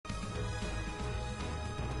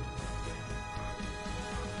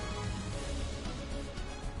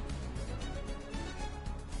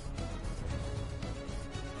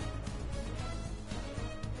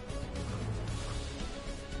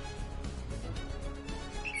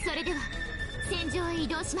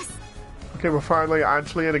Okay, we're finally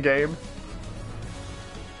actually in a game.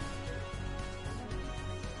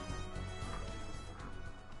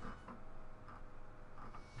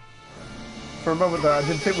 For a moment there, I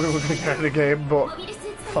didn't think we were going to get in a game, but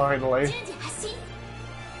finally.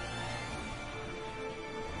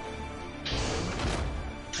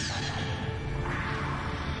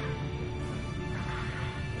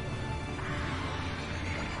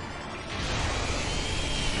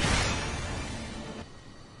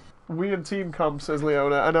 We in team comp, says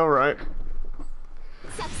Leona. I know, right?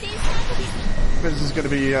 This is going to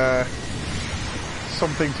be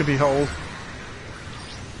something to behold.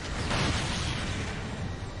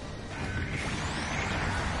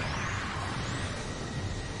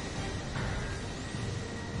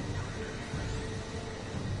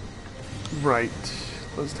 Right,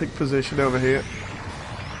 let's take position over here.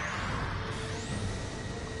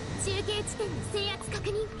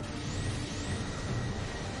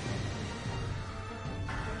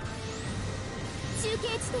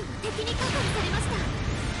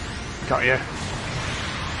 Got ya.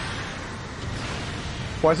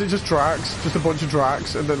 Why is it just Drax? Just a bunch of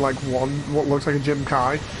Drax and then like one, what looks like a Jim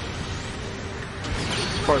Kai?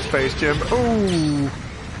 Or a Space Gym. Ooh!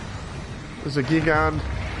 There's a Gigan.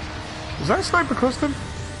 Is that a Sniper Custom?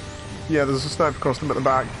 Yeah, there's a Sniper Custom at the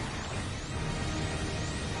back.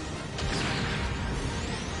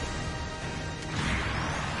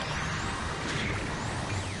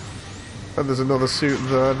 And there's another suit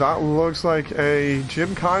there. That looks like a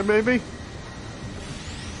Jim Kai, maybe?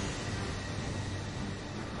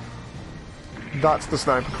 That's the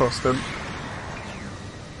Sniper Custom.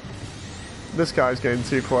 This guy's getting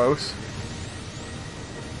too close.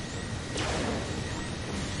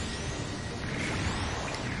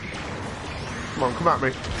 Come on, come at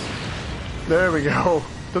me. There we go.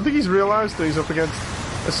 Don't think he's realised that he's up against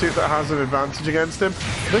a suit that has an advantage against him.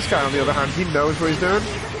 This guy, on the other hand, he knows what he's doing.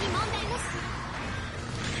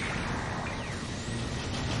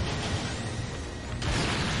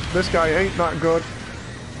 This guy ain't that good.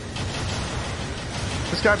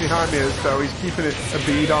 This guy behind me is, though. He's keeping it a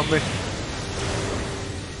bead on me.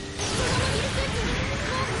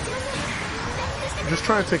 I'm just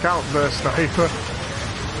trying to take out the sniper.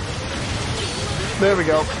 There we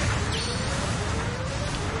go.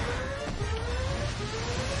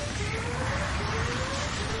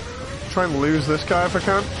 Try and lose this guy if I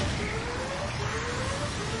can.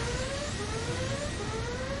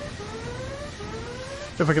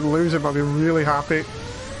 If I can lose him, I'll be really happy.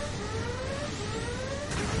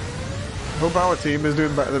 Hope our team is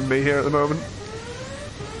doing better than me here at the moment.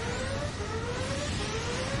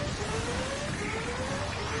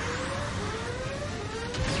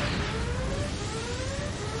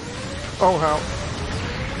 Oh hell.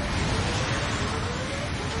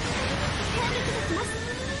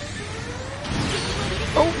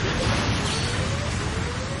 Oh!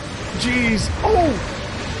 Jeez! Oh!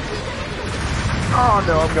 Oh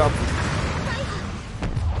no, I'm gone.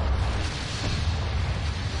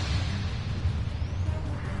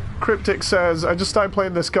 Cryptic says, I just started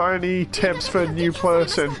playing this guy. Any tips for a new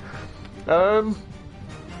person?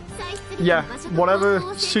 Yeah,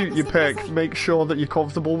 whatever suit you pick, make sure that you're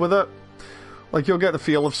comfortable with it. Like, you'll get the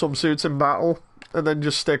feel of some suits in battle, and then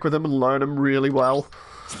just stick with them and learn them really well.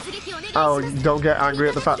 Oh, don't get angry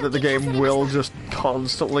at the fact that the game will just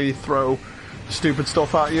constantly throw stupid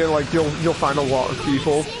stuff at you. Like, you'll find a lot of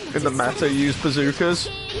people in the meta use bazookas,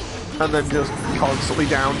 and then just constantly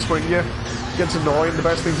downswing you. It gets annoying. The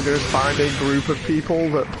best thing to do is find a group of people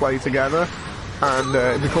that play together, and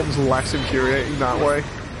it becomes less infuriating that way.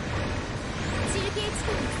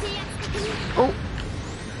 Oh!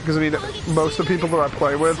 Because, I mean, most of the people that I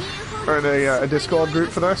play with are in a Discord group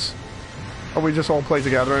for this, and we just all play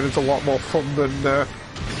together, and it's a lot more fun than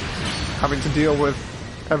having to deal with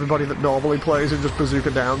everybody that normally plays and just bazooka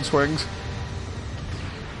down swings.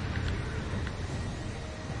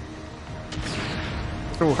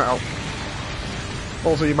 Oh, hell.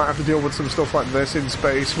 Also, you might have to deal with some stuff like this in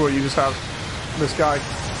space, where you just have this guy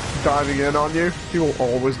diving in on you. He will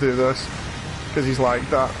always do this, because he's like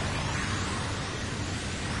that.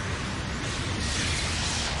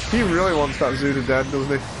 He really wants that Zudah dead, doesn't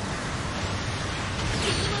he?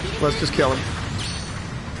 Let's just kill him.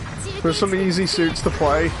 There's some easy suits to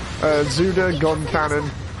play. Zudah, gun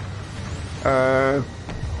cannon.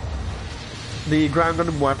 The ground gun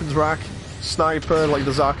and weapons rack. Sniper, like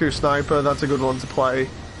the Zaku sniper, that's a good one to play.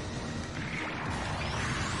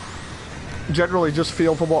 Generally, just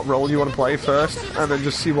feel for what role you want to play first, and then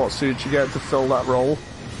just see what suits you get to fill that role.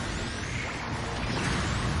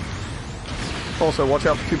 Also, watch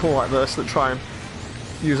out for people like this that try and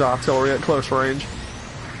use artillery at close range.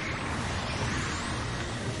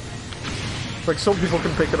 Like, some people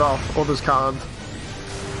can pick it off, others can't.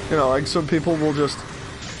 You know, like, some people will just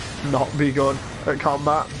not be good at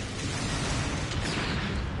combat.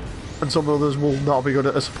 And some others will not be good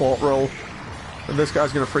at a support role. And this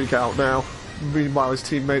guy's gonna freak out now. Meanwhile, his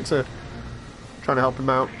teammates are trying to help him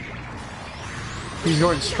out. He's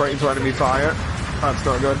going straight into enemy fire. That's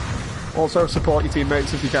not good. Also, support your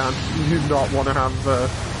teammates if you can. You do not want to have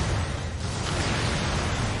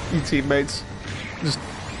your teammates just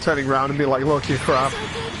turning around and be like, look, you're crap.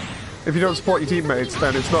 If you don't support your teammates,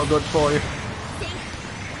 then it's not good for you.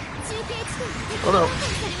 Oh no.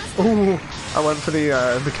 Ooh, I went for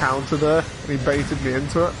the counter there, and he baited me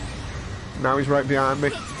into it. Now he's right behind me.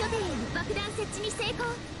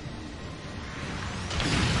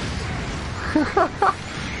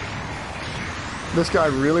 This guy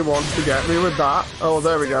really wants to get me with that. Oh,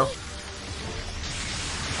 there we go.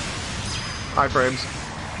 High frames.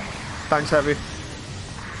 Thanks, Heavy.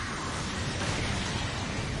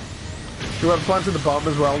 You went planted the bomb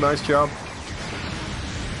as well. Nice job.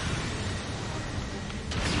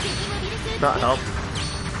 That helped.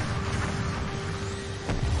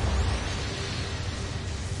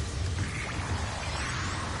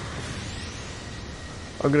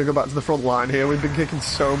 I'm gonna go back to the front line here. We've been kicking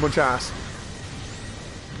so much ass.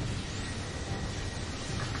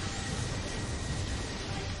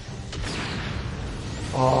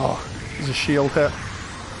 Oh, there's a shield hit.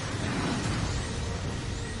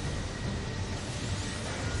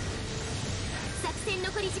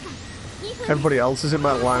 Everybody else is in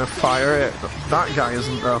my line of fire. That guy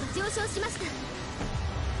isn't, though.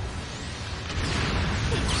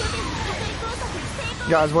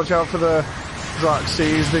 Guys, watch out for the Dark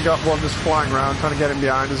Seas. They got one just flying around trying to get him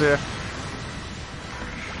behind us here.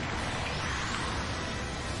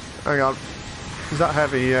 Hang on. Is that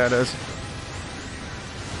heavy? Yeah, it is.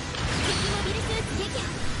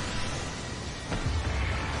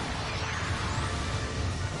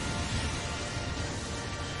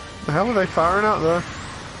 The hell are they firing at there?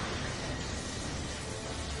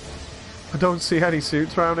 I don't see any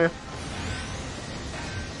suits around here.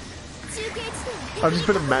 I've just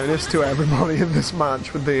been a menace to everybody in this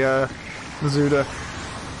match with the Zudah.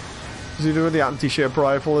 Zudah with the anti-ship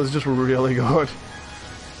rifle is just really good.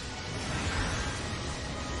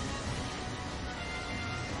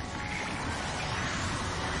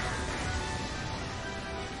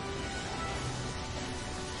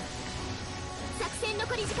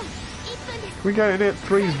 We get in it.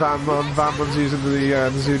 Three's Vanman. Vanman's using the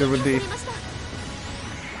Zudah with the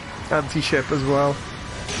anti-ship as well.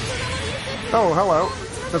 Oh, hello.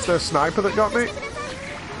 That's the sniper that got me.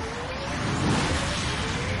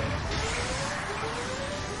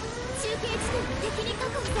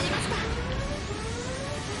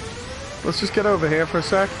 Let's just get over here for a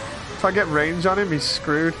sec. If I get range on him, he's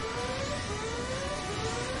screwed.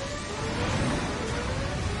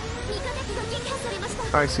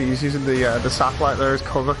 I see, he's using the satellite there as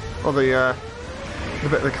cover, or the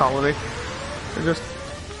bit of the colony. And just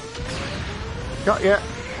got ya.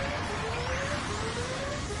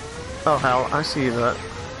 Oh hell, I see that.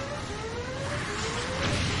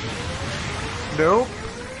 Nope.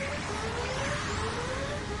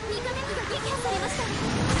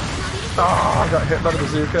 Oh, I got hit by the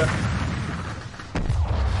bazooka.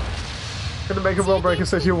 Gonna make a world breaker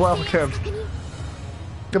says you're welcome.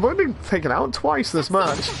 They've only been taken out twice this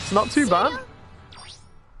match. It's not too bad.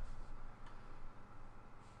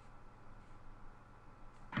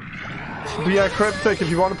 But yeah, Cryptic, if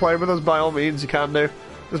you want to play with us, by all means, you can do.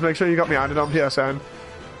 Just make sure you got me added on PSN.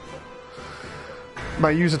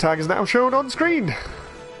 My user tag is now shown on screen.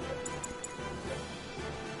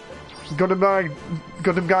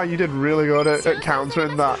 Gundam guy, you did really good at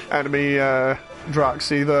countering that enemy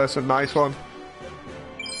Draxi there, so nice one.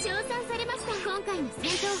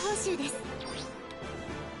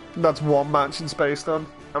 That's one match in space done,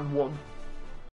 and one.